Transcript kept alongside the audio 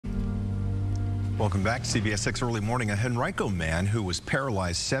Welcome back to CBS 6 Early Morning. A Henrico man who was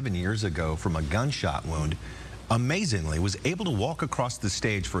paralyzed 7 years ago from a gunshot wound amazingly was able to walk across the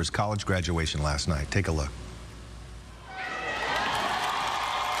stage for his college graduation last night. Take a look.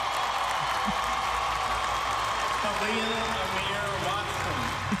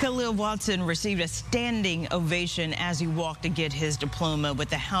 Khalil Watson received a standing ovation as he walked to get his diploma with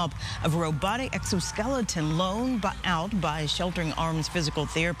the help of a robotic exoskeleton loaned out by Sheltering Arms Physical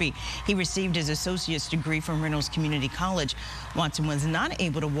Therapy. He received his associate's degree from Reynolds Community College. Watson was not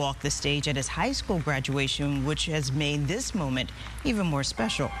able to walk the stage at his high school graduation, which has made this moment even more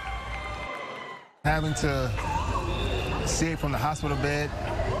special. Having to see it from the hospital bed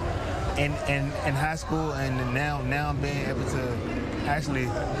in high school, and now being able to actually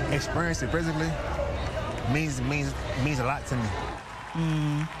experience it physically means a lot to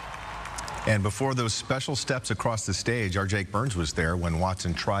me. And before those special steps across the stage, our Jake Burns was there when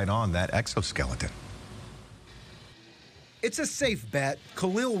Watson tried on that exoskeleton. It's a safe bet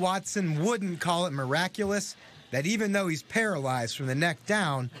Khalil Watson wouldn't call it miraculous that even though he's paralyzed from the neck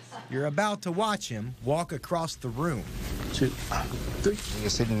down, you're about to watch him walk across the room. 2, 3. When you're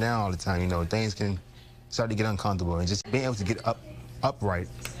sitting down all the time, things can start to get uncomfortable, and just being able to get upright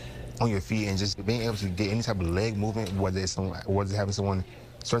on your feet and just being able to get any type of leg movement, whether it's having someone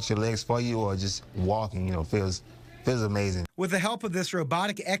stretch your legs for you or just walking, feels amazing. With the help of this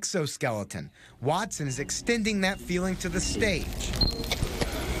robotic exoskeleton, Watson is extending that feeling to the stage.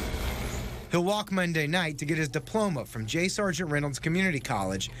 He'll walk Monday night to get his diploma from J. Sargent Reynolds Community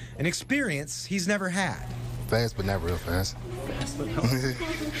College, an experience he's never had. Fast, but not real fast. Fast, but not.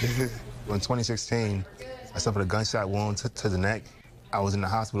 In 2016, I suffered a gunshot wound to the neck. I was in the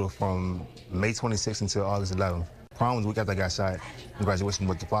hospital from May 26th until August 11th. Prom was the week after I got shot, and graduation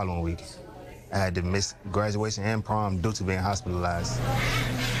was the following week. I had to miss graduation and prom due to being hospitalized.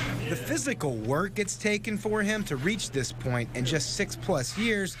 The physical work it's taken for him to reach this point in just 6+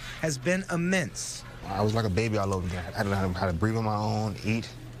 years has been immense. I was like a baby all over again. I had to learn how to breathe on my own, eat,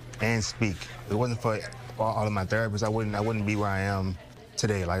 and speak. If it wasn't for all of my therapists, I wouldn't be where I am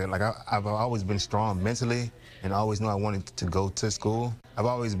today. I've always been strong mentally and always knew I wanted to go to school. I've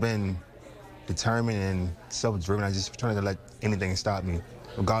always been determined and self-driven. I just trying to let anything stop me,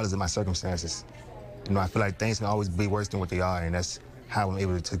 regardless of my circumstances. I feel like things can always be worse than what they are, and that's how I'm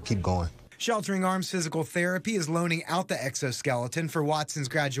able to keep going. Sheltering Arms Physical Therapy is loaning out the exoskeleton for Watson's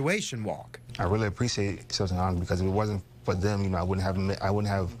graduation walk. I really appreciate Sheltering Arms because if it wasn't for them, I wouldn't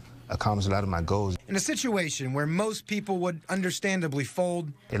have accomplished a lot of my goals. In a situation where most people would understandably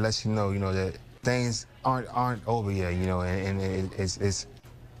fold, it lets you know, that things aren't over yet, and it's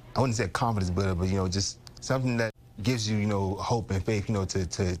I wouldn't say a confidence builder, but just something that gives you, hope and faith,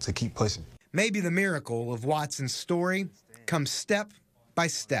 to keep pushing. Maybe the miracle of Watson's story comes step by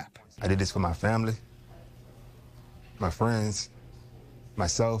step. I did this for my family, my friends,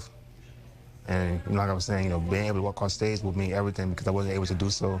 myself, and like I was saying, being able to walk off stage would mean everything because I wasn't able to do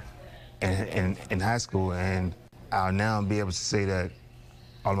so in high school, and I'll now be able to say that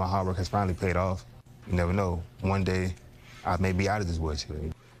all of my hard work has finally paid off. You never know. One day, I may be out of this wheelchair.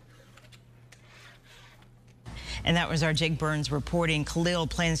 And that was our Jake Burns reporting. Khalil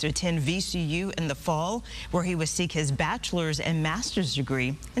plans to attend VCU in the fall, where he will seek his bachelor's and master's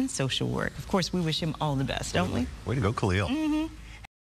degree in social work. Of course, we wish him all the best, don't we? Way to go, Khalil.